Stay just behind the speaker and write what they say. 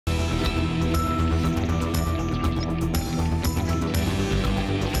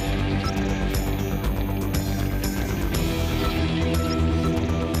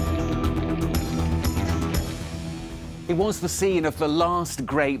was the scene of the last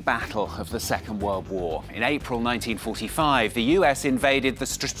great battle of the Second World War. In April 1945, the US invaded the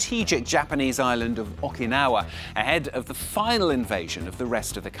strategic Japanese island of Okinawa ahead of the final invasion of the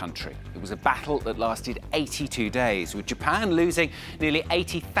rest of the country. It was a battle that lasted 82 days, with Japan losing nearly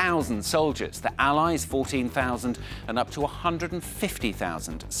 80,000 soldiers, the Allies 14,000, and up to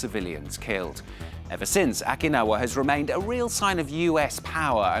 150,000 civilians killed. Ever since, Okinawa has remained a real sign of US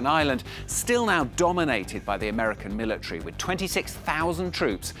power, an island still now dominated by the American military, with 26,000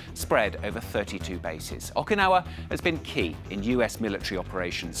 troops spread over 32 bases. Okinawa has been key in US military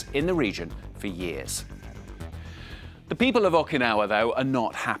operations in the region for years. The people of Okinawa, though, are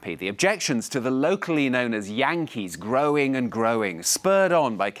not happy. The objections to the locally known as Yankees growing and growing, spurred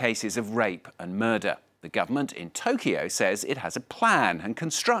on by cases of rape and murder. The government in Tokyo says it has a plan, and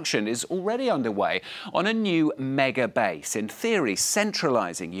construction is already underway on a new mega base, in theory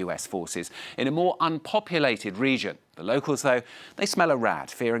centralising US forces in a more unpopulated region. The locals, though, they smell a rat,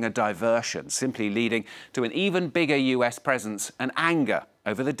 fearing a diversion simply leading to an even bigger US presence and anger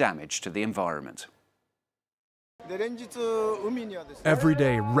over the damage to the environment. Every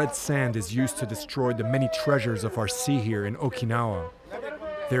day, red sand is used to destroy the many treasures of our sea here in Okinawa.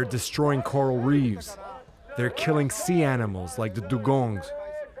 They're destroying coral reefs. They're killing sea animals like the dugongs.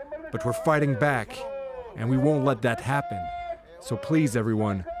 But we're fighting back, and we won't let that happen. So please,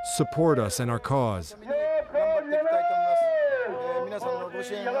 everyone, support us and our cause.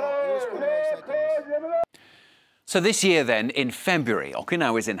 So this year then, in February,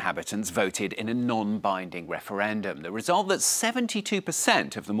 Okinawa's inhabitants voted in a non-binding referendum. The result that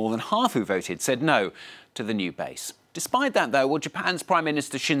 72% of the more than half who voted said no to the new base. Despite that, though, Japan's Prime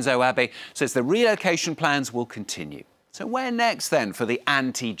Minister Shinzo Abe says the relocation plans will continue. So where next, then, for the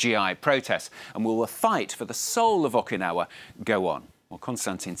anti-GI protests? And will the fight for the soul of Okinawa go on? Well,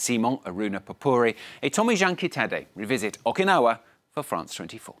 Constantin Simon, Aruna Papuri, and Tomi-Jean Kitade revisit Okinawa for France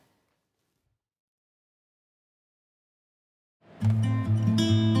 24.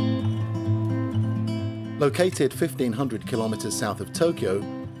 Located 1,500 kilometers south of Tokyo,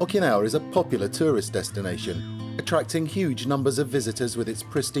 Okinawa is a popular tourist destination, attracting huge numbers of visitors with its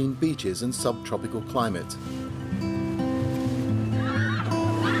pristine beaches and subtropical climate.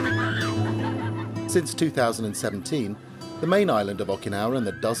 Since 2017, the main island of Okinawa and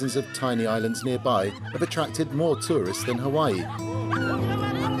the dozens of tiny islands nearby have attracted more tourists than Hawaii.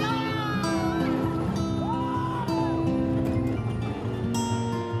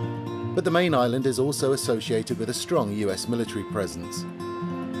 But the main island is also associated with a strong US military presence.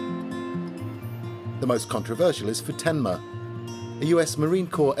 The most controversial is Futenma, a US Marine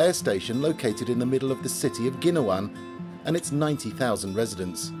Corps air station located in the middle of the city of Ginawan and its 90,000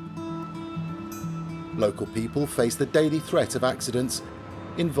 residents. Local people face the daily threat of accidents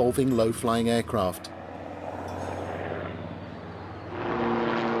involving low-flying aircraft.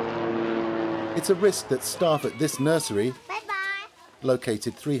 It's a risk that staff at this nursery,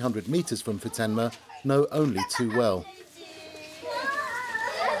 located 300 meters from Futenma, know only too well.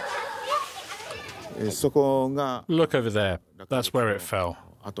 Look over there. That's where it fell.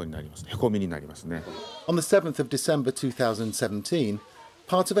 On the 7th of December 2017,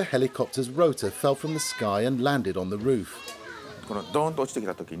 part of a helicopter's rotor fell from the sky and landed on the roof.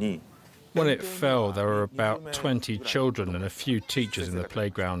 When it fell, there were about 20 children and a few teachers in the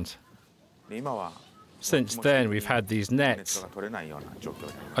playground. Since then, we've had these nets.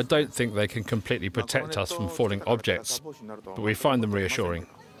 I don't think they can completely protect us from falling objects, but we find them reassuring.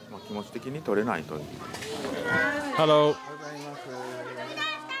 Hello.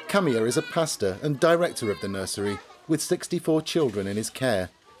 Kamiya is a pastor and director of the nursery, with 64 children in his care.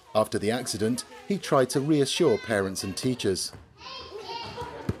 After the accident, he tried to reassure parents and teachers.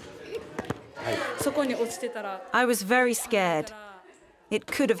 I was very scared. It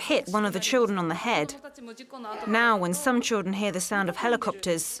could have hit one of the children on the head. Now, when some children hear the sound of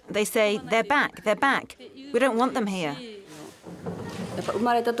helicopters, they say, "They're back, they're back. We don't want them here."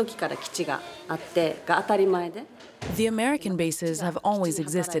 The American bases have always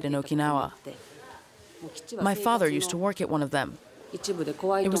existed in Okinawa. My father used to work at one of them.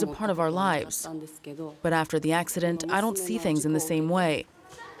 It was a part of our lives. But after the accident, I don't see things in the same way.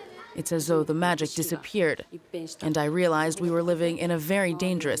 It's as though the magic disappeared, and I realized we were living in a very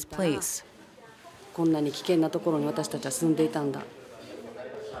dangerous place.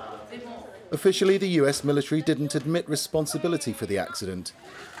 Officially, the US military didn't admit responsibility for the accident.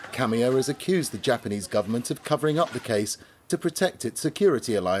 Kamiya has accused the Japanese government of covering up the case to protect its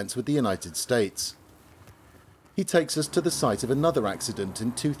security alliance with the United States. He takes us to the site of another accident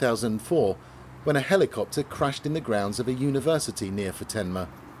in 2004, when a helicopter crashed in the grounds of a university near Futenma.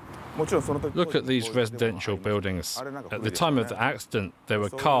 Look at these residential buildings. At the time of the accident, there were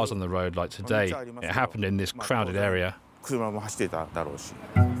cars on the road like today. It happened in this crowded area.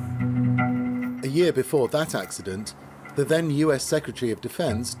 A year before that accident, the then US Secretary of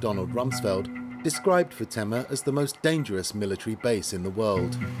Defense, Donald Rumsfeld, described Futenma as the most dangerous military base in the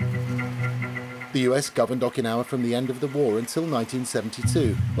world. The US governed Okinawa from the end of the war until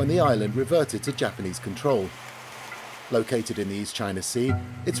 1972, when the island reverted to Japanese control. Located in the East China Sea,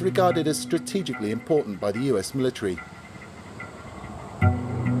 it's regarded as strategically important by the US military.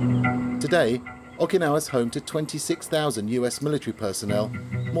 Today, Okinawa is home to 26,000 US military personnel,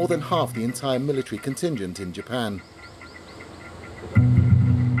 more than half the entire military contingent in Japan.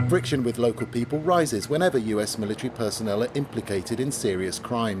 Friction with local people rises whenever US military personnel are implicated in serious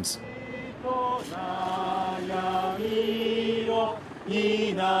crimes.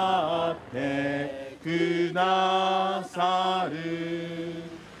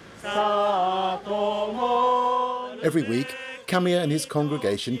 Every week, Kamiya and his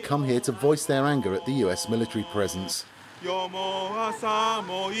congregation come here to voice their anger at the US military presence.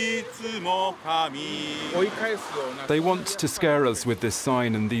 They want to scare us with this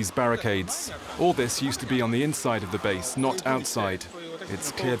sign and these barricades. All this used to be on the inside of the base, not outside.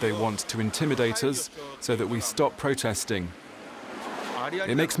 It's clear they want to intimidate us so that we stop protesting.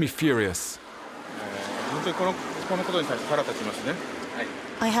 It makes me furious.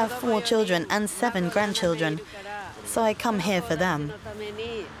 I have 4 children and 7 grandchildren, so I come here for them.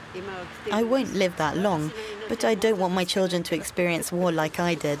 I won't live that long, but I don't want my children to experience war like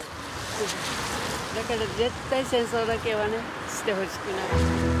I did.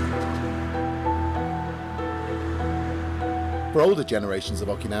 For older generations of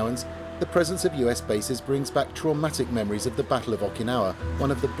Okinawans, the presence of US bases brings back traumatic memories of the Battle of Okinawa, one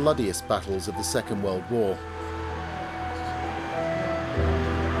of the bloodiest battles of the Second World War.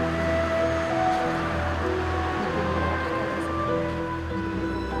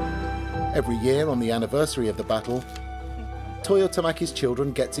 Every year on the anniversary of the battle, Toyo Tamaki's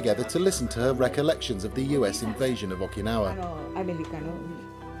children get together to listen to her recollections of the US invasion of Okinawa.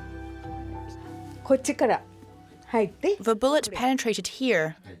 The bullet penetrated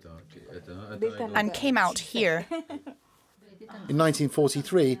here and came out here. In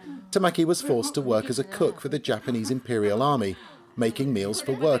 1943, Tamaki was forced to work as a cook for the Japanese Imperial Army, making meals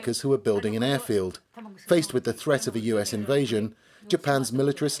for workers who were building an airfield. Faced with the threat of a US invasion, Japan's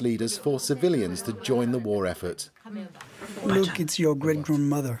militarist leaders forced civilians to join the war effort. Look, it's your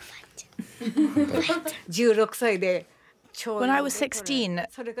great-grandmother. When I was 16,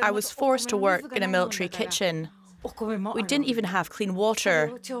 I was forced to work in a military kitchen. We didn't even have clean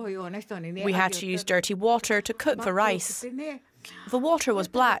water. We had to use dirty water to cook the rice. The water was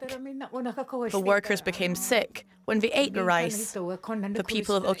black. The workers became sick when they ate the rice. The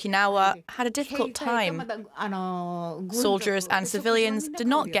people of Okinawa had a difficult time. Soldiers and civilians did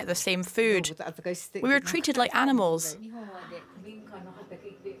not get the same food. We were treated like animals.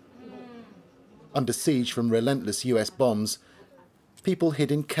 Under siege from relentless US bombs, people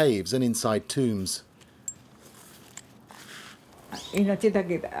hid in caves and inside tombs. We had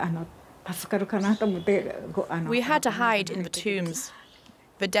to hide in the tombs.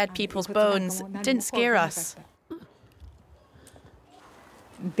 The dead people's bones didn't scare us.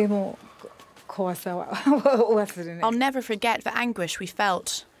 I'll never forget the anguish we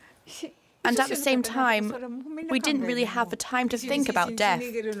felt. And at the same time, we didn't really have the time to think about death.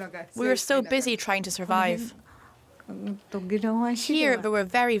 We were so busy trying to survive. Here, there were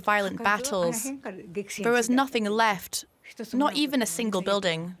very violent battles. There was nothing left, not even a single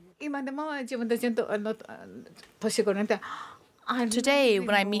building. Today,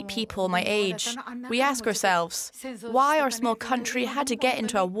 when I meet people my age, we ask ourselves, why our small country had to get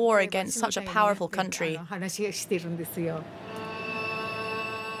into a war against such a powerful country.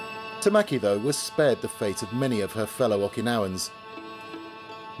 Tamaki, though, was spared the fate of many of her fellow Okinawans.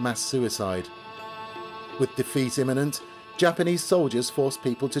 Mass suicide. With defeat imminent, Japanese soldiers forced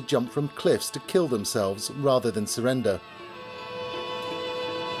people to jump from cliffs to kill themselves rather than surrender.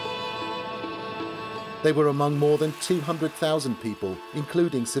 They were among more than 200,000 people,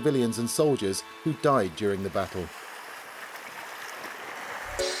 including civilians and soldiers, who died during the battle.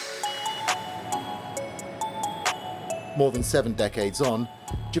 More than 7 decades on,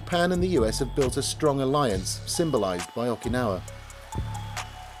 Japan and the US have built a strong alliance, symbolised by Okinawa.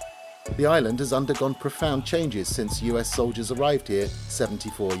 The island has undergone profound changes since US soldiers arrived here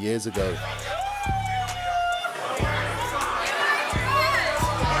 74 years ago.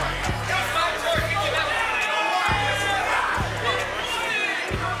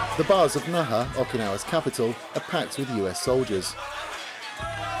 The bars of Naha, Okinawa's capital, are packed with US soldiers.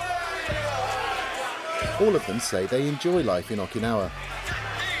 All of them say they enjoy life in Okinawa.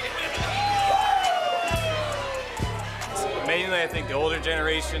 Mainly, I think the older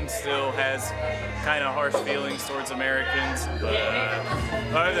generation still has kind of harsh feelings towards Americans, but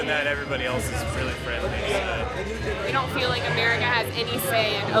other than that, everybody else is really friendly. We don't feel like America has any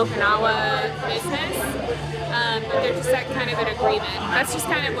say in Okinawa business, but they're just at kind of an agreement. That's just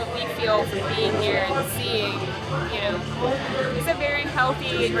kind of what we feel from being here and seeing, it's a very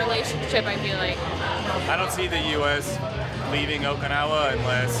healthy relationship, I feel like. I don't see the U.S. leaving Okinawa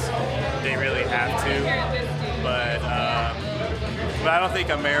unless they really have to, but I don't think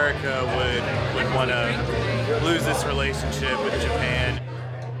America would want to lose this relationship with Japan.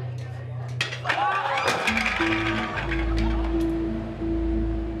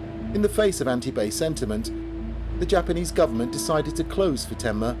 In the face of anti-base sentiment, the Japanese government decided to close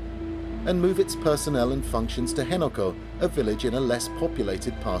Futenma and move its personnel and functions to Henoko, a village in a less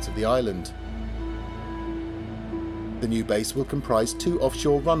populated part of the island. The new base will comprise 2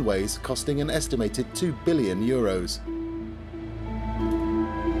 offshore runways costing an estimated €2 billion.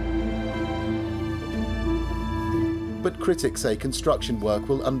 But critics say construction work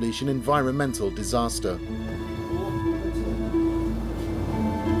will unleash an environmental disaster.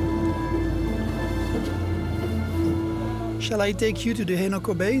 Shall I take you to the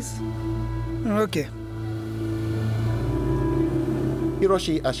Henoko base? Okay.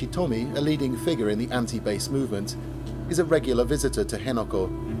 Hiroshi Ashitomi, a leading figure in the anti-base movement, is a regular visitor to Henoko.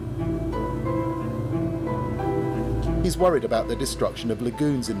 He's worried about the destruction of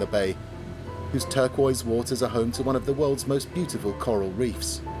lagoons in the bay, whose turquoise waters are home to one of the world's most beautiful coral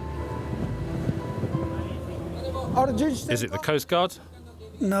reefs. Is it the Coast Guard?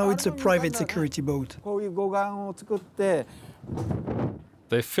 No, it's a private security boat.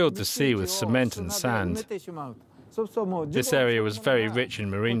 They filled the sea with cement and sand. This area was very rich in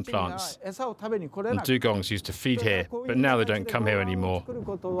marine plants, and dugongs used to feed here, but now they don't come here anymore.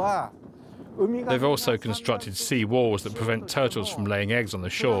 They've also constructed sea walls that prevent turtles from laying eggs on the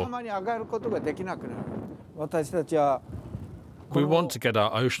shore. We want to get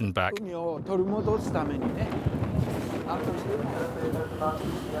our ocean back.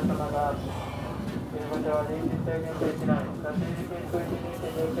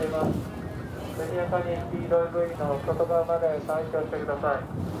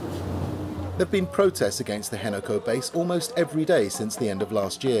 There have been protests against the Henoko base almost every day since the end of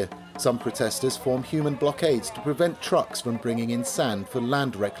last year. Some protesters form human blockades to prevent trucks from bringing in sand for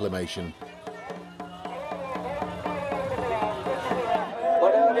land reclamation.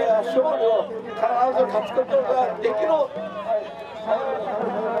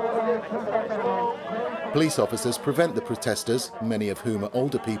 Police officers prevent the protesters, many of whom are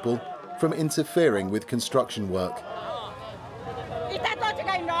older people, from interfering with construction work.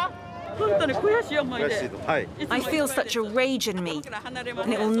 I feel such a rage in me, and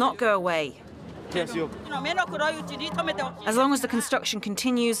it will not go away. As long as the construction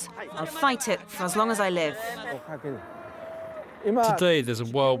continues, I'll fight it for as long as I live. Today there's a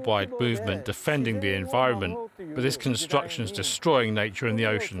worldwide movement defending the environment, but this construction is destroying nature and the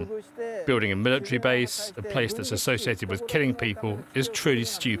ocean. Building a military base, a place that's associated with killing people, is truly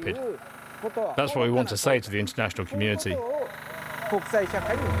stupid. That's what we want to say to the international community.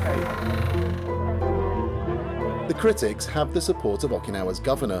 The critics have the support of Okinawa's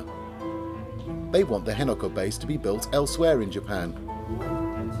governor. They want the Henoko base to be built elsewhere in Japan.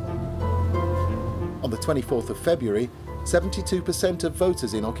 On the 24th of February, 72% of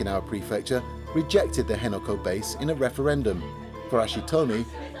voters in Okinawa Prefecture rejected the Henoko base in a referendum. For Ashitomi,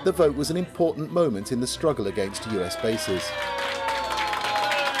 the vote was an important moment in the struggle against US bases.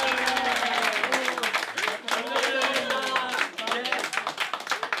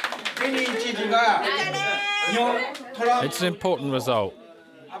 It's an important result.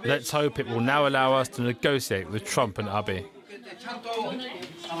 Let's hope it will now allow us to negotiate with Trump and Abe.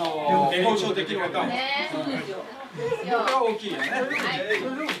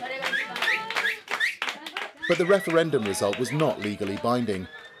 But the referendum result was not legally binding.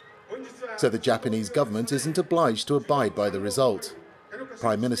 So the Japanese government isn't obliged to abide by the result.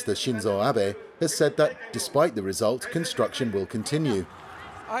 Prime Minister Shinzo Abe has said that, despite the result, construction will continue.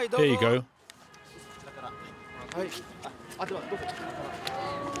 Here you go.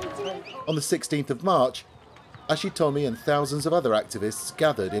 On the 16th of March, Ashitomi and thousands of other activists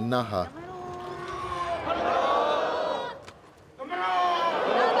gathered in Naha.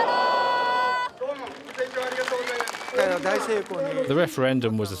 The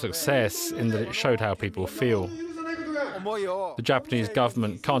referendum was a success in that it showed how people feel. The Japanese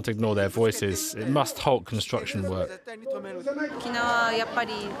government can't ignore their voices. It must halt construction work.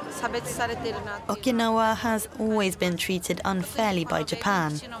 Okinawa has always been treated unfairly by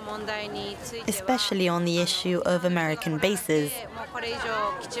Japan, especially on the issue of American bases.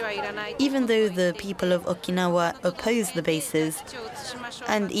 Even though the people of Okinawa oppose the bases,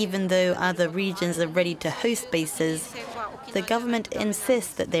 and even though other regions are ready to host bases, the government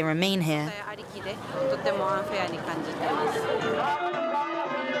insists that they remain here.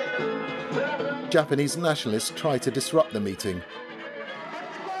 Japanese nationalists try to disrupt the meeting,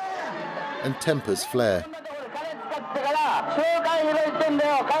 and tempers flare.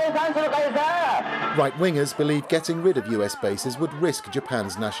 Right-wingers believe getting rid of US bases would risk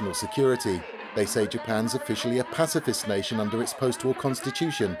Japan's national security. They say Japan's officially a pacifist nation under its post-war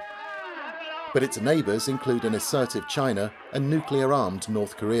constitution. But its neighbours include an assertive China and nuclear-armed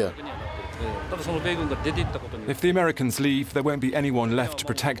North Korea. If the Americans leave, there won't be anyone left to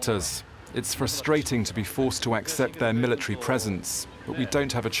protect us. It's frustrating to be forced to accept their military presence, but we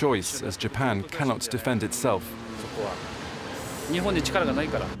don't have a choice, as Japan cannot defend itself.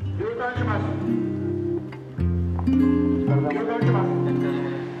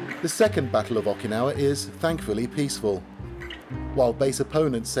 The Second Battle of Okinawa is, thankfully, peaceful. While base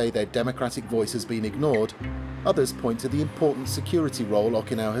opponents say their democratic voice has been ignored, others point to the important security role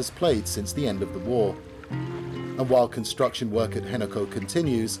Okinawa has played since the end of the war. And while construction work at Henoko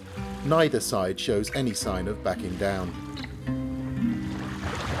continues, neither side shows any sign of backing down.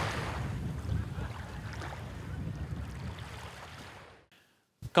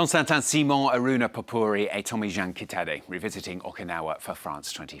 Constantin Simon, Aruna Papuri et Tommy-Jean Kitade, revisiting Okinawa for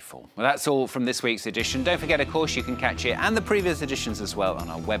France 24. Well, that's all from this week's edition. Don't forget, of course, you can catch it and the previous editions as well on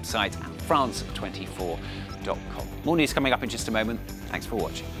our website at france24.com. More news coming up in just a moment. Thanks for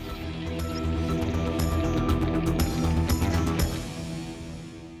watching.